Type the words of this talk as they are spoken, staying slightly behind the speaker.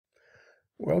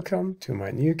Welcome to my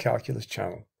new calculus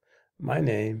channel. My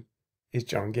name is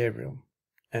John Gabriel,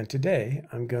 and today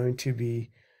I'm going to be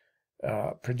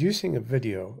producing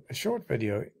a short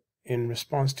video in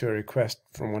response to a request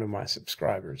from one of my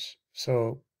subscribers.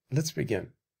 So let's begin.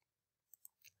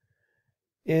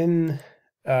 In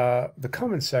the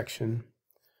comment section,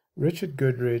 Richard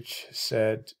Goodrich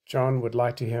said, "John would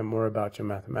like to hear more about your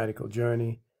mathematical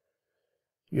journey.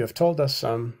 You have told us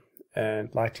some,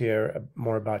 and like to hear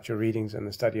more about your readings and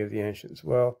the study of the ancients."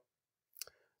 Well,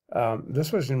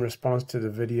 this was in response to the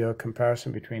video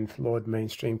comparison between flawed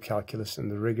mainstream calculus and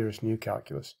the rigorous new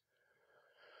calculus.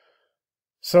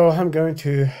 So I'm going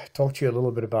to talk to you a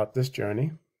little bit about this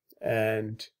journey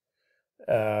and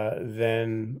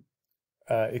then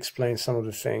explain some of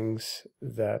the things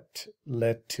that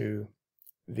led to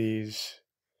these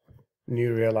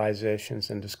new realizations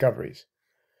and discoveries.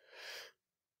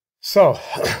 So,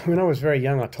 when I was very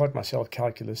young, I taught myself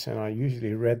calculus, and I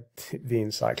usually read the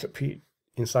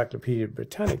Encyclopedia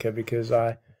Britannica because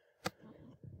I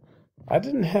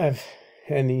didn't have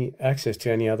any access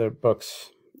to any other books.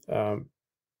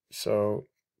 So,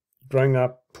 growing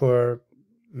up poor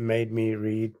made me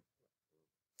read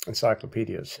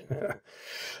encyclopedias,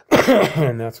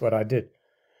 and that's what I did.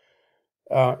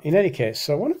 In any case,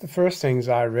 so one of the first things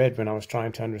I read when I was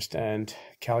trying to understand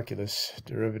calculus,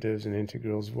 derivatives, and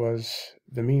integrals was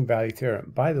the mean value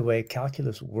theorem. By the way,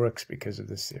 calculus works because of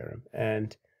this theorem,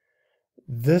 and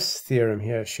this theorem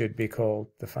here should be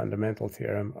called the fundamental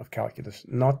theorem of calculus,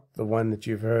 not the one that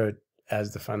you've heard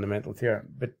as the fundamental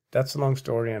theorem. But that's a long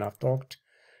story, and I've talked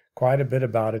quite a bit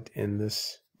about it in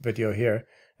this video here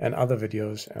and other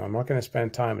videos, and I'm not going to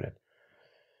spend time on it.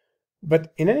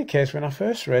 But in any case, when I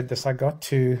first read this, I got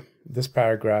to this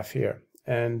paragraph here.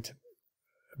 And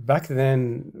back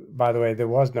then, by the way, there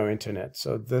was no internet.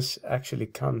 So this actually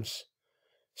comes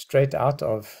straight out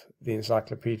of the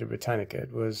Encyclopedia Britannica.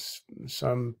 It was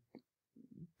some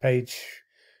page,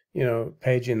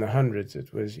 page in the hundreds.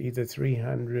 It was either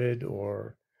 300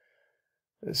 or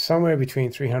somewhere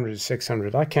between 300 and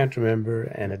 600. I can't remember,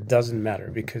 and it doesn't matter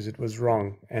because it was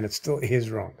wrong, and it still is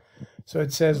wrong. So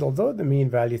it says, although the mean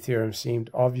value theorem seemed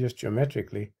obvious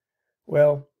geometrically,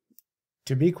 well,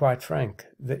 to be quite frank,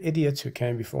 the idiots who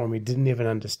came before me didn't even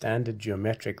understand it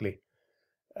geometrically.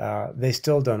 They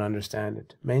still don't understand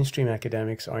it. Mainstream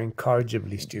academics are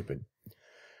incorrigibly stupid.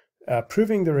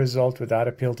 Proving the result without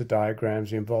appeal to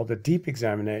diagrams involved a deep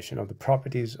examination of the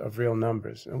properties of real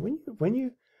numbers. And when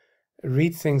you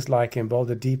read things like involved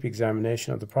a deep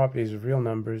examination of the properties of real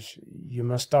numbers, you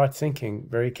must start thinking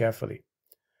very carefully.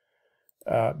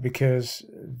 Because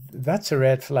that's a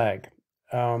red flag.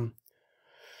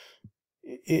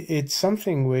 It's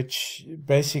something which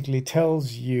basically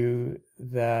tells you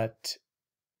that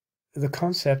the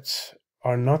concepts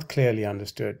are not clearly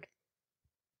understood,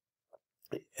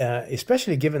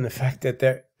 especially given the fact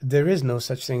that there is no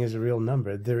such thing as a real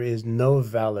number. There is no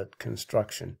valid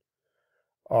construction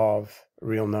of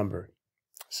real number.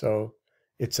 So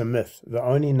it's a myth. The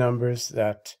only numbers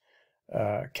that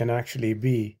can actually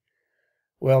be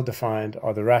well-defined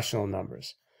are the rational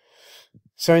numbers.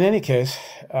 So in any case,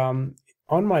 on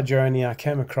my journey, I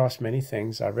came across many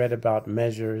things. I read about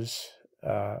measures.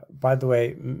 By the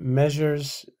way,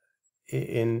 measures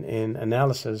in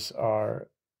analysis are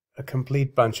a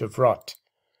complete bunch of rot.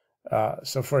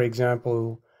 So for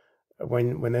example,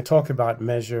 when they talk about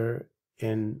measure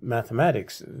in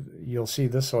mathematics, you'll see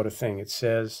this sort of thing. It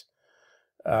says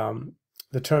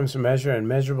the terms measure and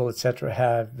measurable, etc.,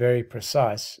 have very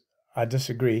precise, I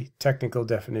disagree, technical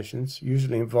definitions,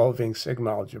 usually involving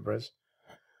sigma algebras.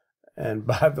 And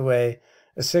by the way,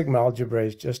 a sigma algebra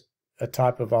is just a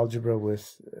type of algebra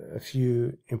with a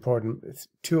few important,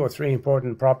 2 or 3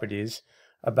 important properties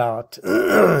about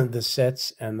the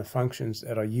sets and the functions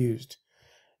that are used,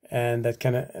 and that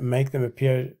can make them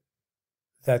appear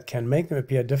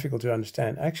difficult to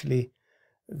understand. Actually,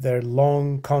 they're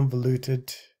long,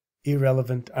 convoluted,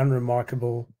 irrelevant,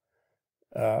 unremarkable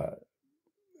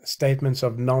statements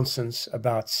of nonsense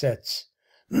about sets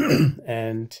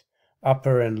and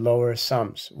upper and lower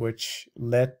sums, which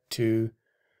led to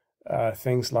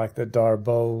things like the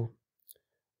Darboux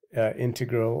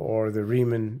integral or the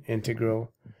Riemann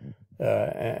integral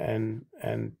and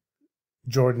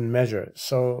Jordan measure.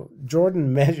 So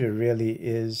Jordan measure really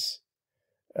is,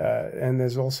 and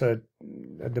there's also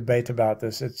a debate about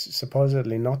this, it's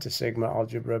supposedly not a sigma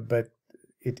algebra, but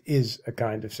it is a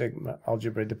kind of sigma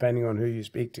algebra, depending on who you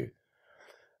speak to.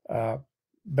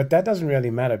 But that doesn't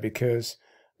really matter because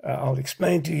I'll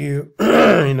explain to you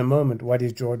in a moment what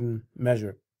is Jordan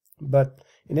measure. But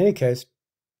in any case,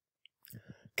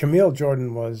 Camille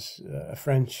Jordan was a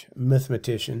French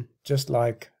mathematician, just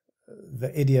like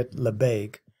the idiot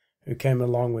Lebesgue, who came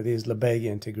along with his Lebesgue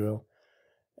integral.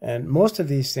 And most of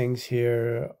these things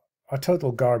here are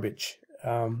total garbage.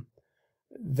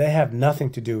 They have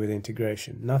nothing to do with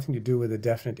integration, nothing to do with a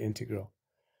definite integral.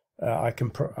 I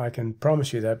can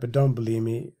promise you that, but don't believe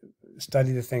me.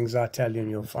 Study the things I tell you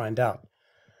and you'll find out.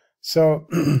 So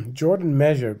Jordan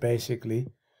measure basically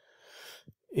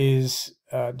is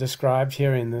described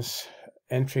here in this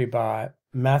entry by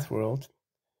MathWorld,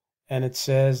 and it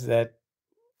says that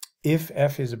if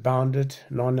f is a bounded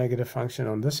non-negative function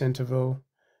on this interval,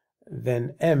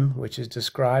 then m, which is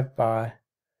described by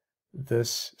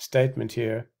this statement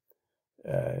here,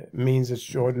 means it's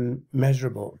Jordan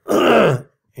measurable.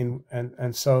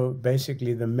 And so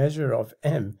basically the measure of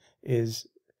m is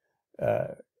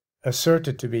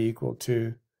asserted to be equal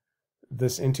to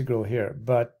this integral here,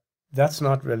 but that's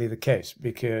not really the case,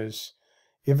 because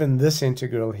even this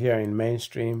integral here in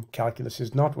mainstream calculus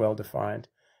is not well defined.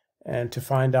 And to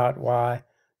find out why,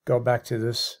 go back to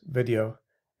this video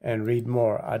and read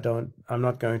more. I'm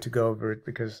not going to go over it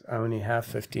because I only have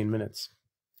 15 minutes.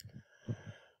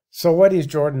 So what is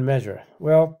Jordan measure?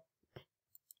 Well,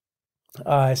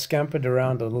 I scampered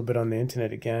around a little bit on the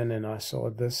internet again, and I saw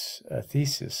this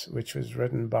thesis, which was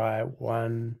written by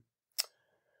one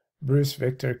Bruce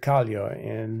Victor Kallio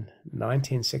in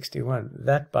 1961.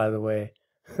 That, by the way,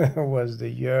 was the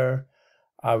year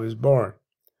I was born.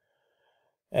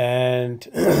 And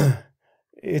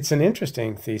it's an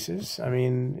interesting thesis. I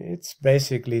mean, it's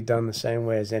basically done the same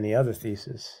way as any other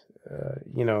thesis.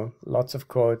 You know, lots of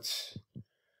quotes.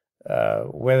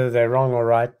 Whether they're wrong or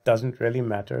right doesn't really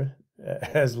matter,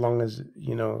 as long as,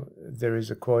 you know, there is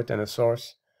a quote and a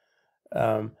source.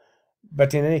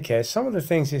 But in any case, some of the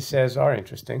things he says are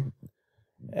interesting,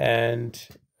 and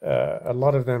a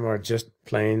lot of them are just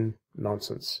plain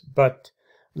nonsense. But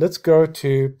let's go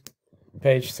to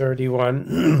page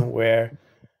 31, where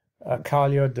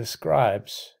Kallio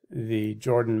describes the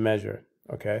Jordan measure.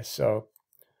 Okay, so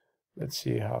let's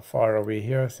see, how far are we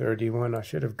here? 31. I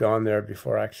should have gone there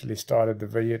before I actually started the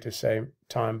video to save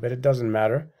time, but it doesn't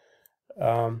matter.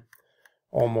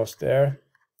 Almost there.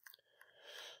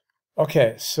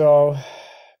 Okay, so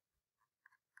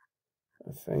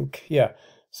I think, yeah.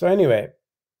 So anyway,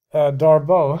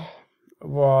 Darboux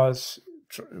was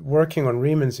working on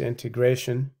Riemann's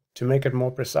integration to make it more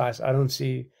precise. I don't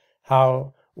see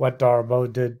how what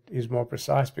Darboux did is more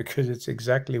precise, because it's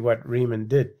exactly what Riemann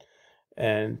did.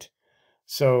 And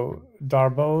so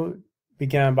Darboux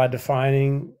began by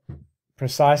defining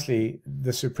precisely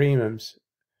the supremums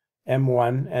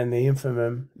M1 and the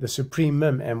infimum, the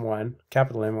supremum M1,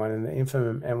 capital M1, and the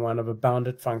infimum M1 of a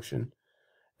bounded function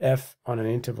f on an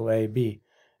interval a, b.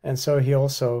 And so he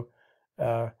also,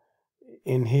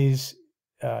 in his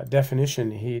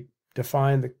definition, he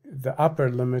defined the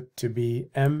upper limit to be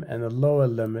m and the lower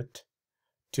limit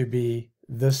to be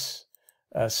this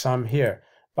sum here.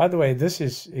 By the way, this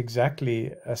is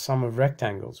exactly a sum of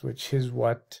rectangles, which is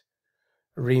what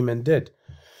Riemann did.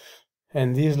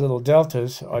 And these little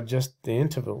deltas are just the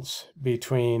intervals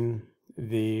between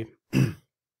the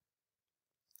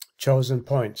chosen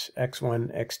points,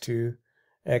 x1, x2,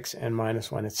 xn minus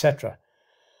 1, etc.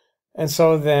 And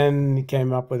so then he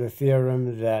came up with a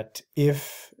theorem that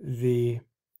if the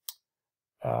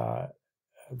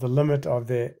limit of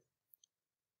the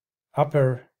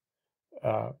upper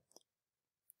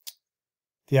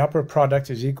product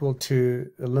is equal to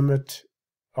the limit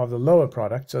of the lower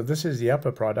product, so this is the upper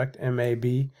product, MAB,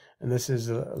 and this is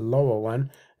the lower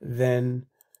one, then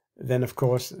of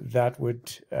course that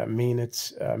would mean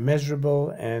it's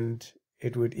measurable, and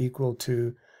it would equal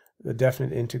to the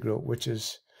definite integral, which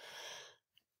is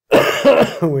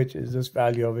which is this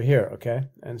value over here. Okay,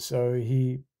 and so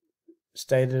he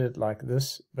stated it like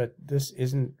this, but this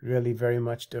isn't really very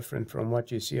much different from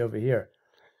what you see over here.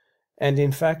 And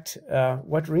in fact,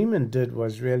 what Riemann did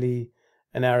was really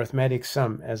an arithmetic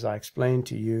sum, as I explained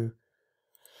to you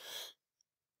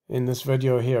in this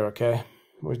video here. Okay,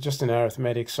 it was just an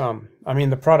arithmetic sum. I mean,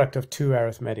 the product of two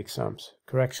arithmetic sums.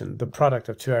 Correction, the product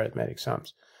of two arithmetic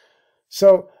sums.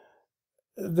 So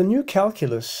the new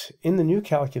calculus, in the new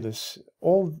calculus,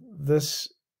 all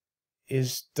this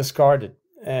is discarded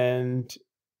and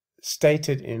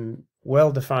stated in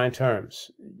well-defined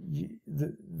terms.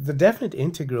 The definite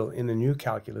integral in the new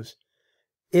calculus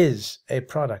is a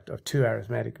product of two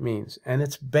arithmetic means, and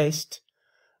it's based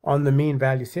on the mean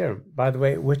value theorem, by the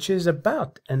way, which is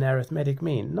about an arithmetic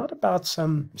mean, not about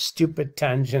some stupid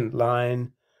tangent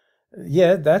line.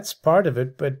 Yeah, that's part of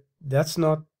it, but that's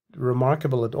not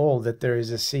remarkable at all, that there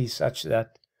is a C such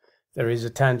that there is a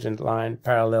tangent line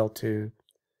parallel to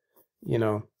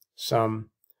some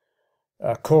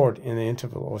chord in the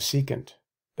interval or secant.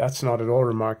 That's not at all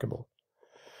remarkable.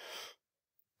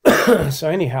 So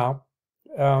anyhow,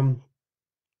 I'll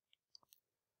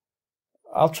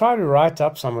try to write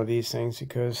up some of these things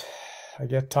because I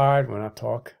get tired when I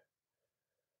talk,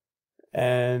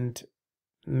 and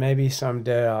maybe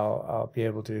someday I'll be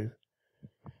able to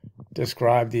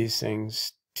describe these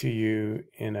things to you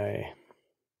in a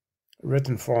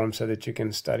written form so that you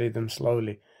can study them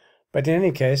slowly. But in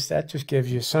any case, that just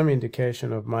gives you some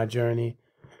indication of my journey.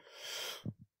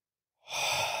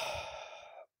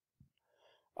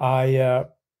 I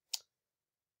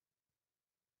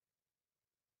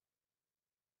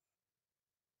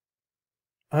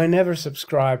never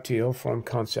subscribed to ill-formed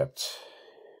concepts.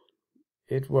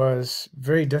 It was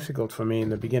very difficult for me in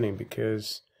the beginning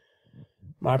because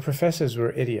my professors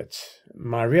were idiots.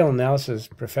 My real analysis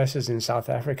professors in South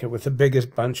Africa were the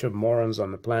biggest bunch of morons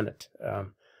on the planet.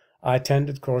 I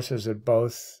attended courses at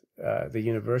both the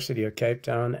University of Cape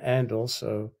Town and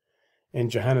also in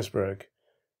Johannesburg,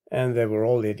 and they were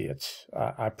all idiots.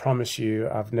 I promise you,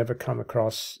 I've never come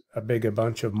across a bigger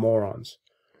bunch of morons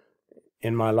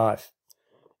in my life.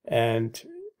 And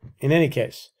in any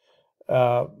case,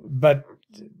 but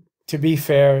to be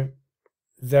fair,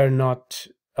 they're not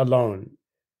alone.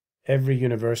 Every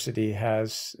university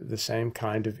has the same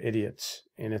kind of idiots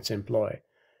in its employ.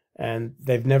 And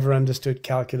they've never understood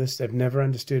calculus, they've never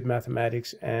understood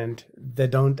mathematics, and they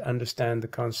don't understand the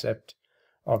concept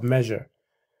of measure.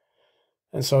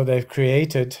 And so they've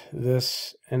created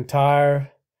this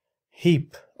entire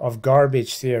heap of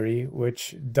garbage theory,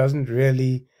 which doesn't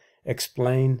really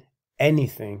explain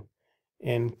anything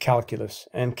in calculus.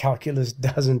 And calculus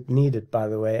doesn't need it, by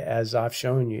the way, as I've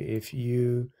shown you. If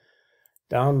you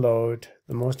download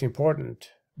the most important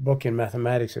book in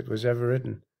mathematics that was ever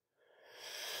written,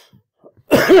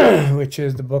 which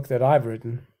is the book that I've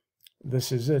written,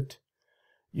 This Is It,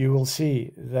 you will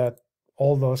see that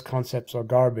all those concepts are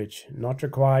garbage, not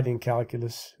required in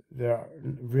calculus. Their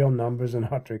real numbers are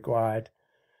not required.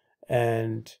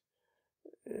 And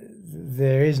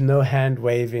there is no hand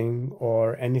waving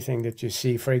or anything that you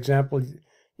see. For example,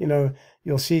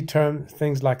 you'll see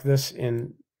things like this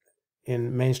in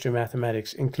mainstream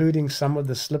mathematics, including some of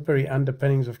the slippery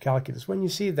underpinnings of calculus. When you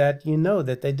see that, you know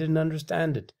that they didn't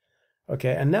understand it.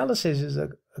 Okay, analysis is a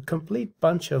complete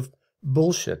bunch of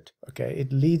bullshit. Okay,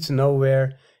 it leads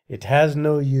nowhere. It has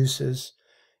no uses.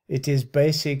 It is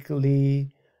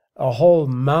basically a whole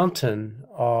mountain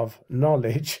of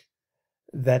knowledge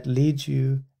that leads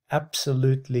you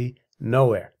absolutely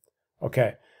nowhere.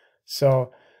 Okay,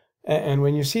 so, and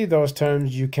when you see those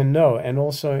terms, you can know. And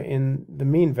also in the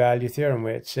mean value theorem,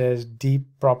 where it says deep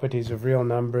properties of real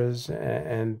numbers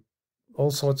and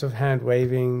all sorts of hand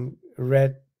waving,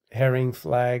 red herring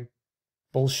flag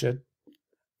bullshit,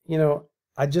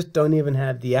 I just don't even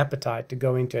have the appetite to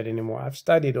go into it anymore. I've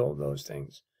studied all those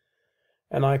things,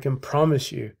 and I can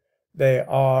promise you they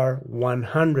are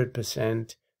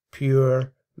 100%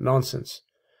 pure nonsense.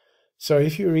 So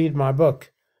if you read my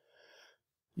book,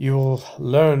 you'll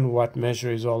learn what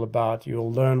measure is all about.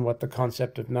 You'll learn what the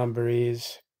concept of number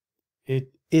is.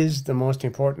 It is the most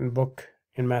important book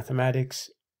in mathematics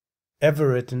ever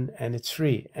written, and it's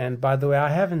free. And by the way, I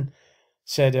haven't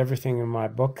said everything in my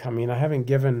book. I mean, I haven't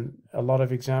given a lot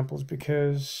of examples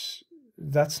because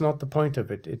that's not the point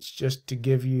of it. It's just to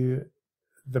give you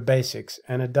the basics,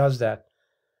 and it does that.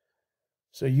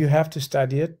 So you have to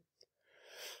study it,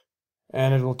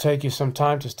 and it will take you some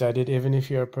time to study it, even if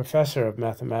you're a professor of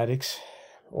mathematics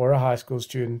or a high school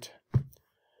student.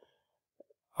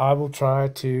 I will try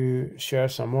to share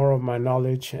some more of my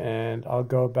knowledge, and I'll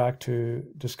go back to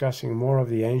discussing more of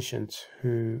the ancients,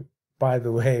 who, by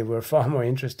the way, were far more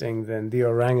interesting than the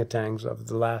orangutans of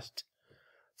the last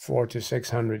 400 to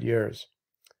 600 years.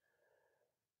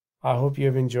 I hope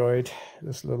you've enjoyed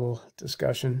this little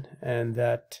discussion, and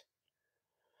that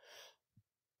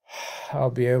I'll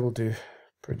be able to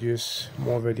produce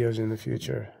more videos in the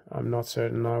future. I'm not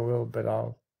certain I will, but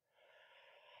I'll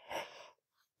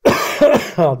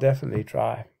definitely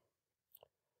try.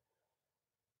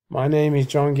 My name is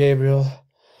John Gabriel,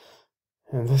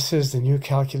 and this is the New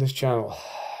Calculus channel.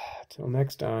 Till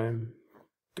next time,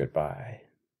 goodbye.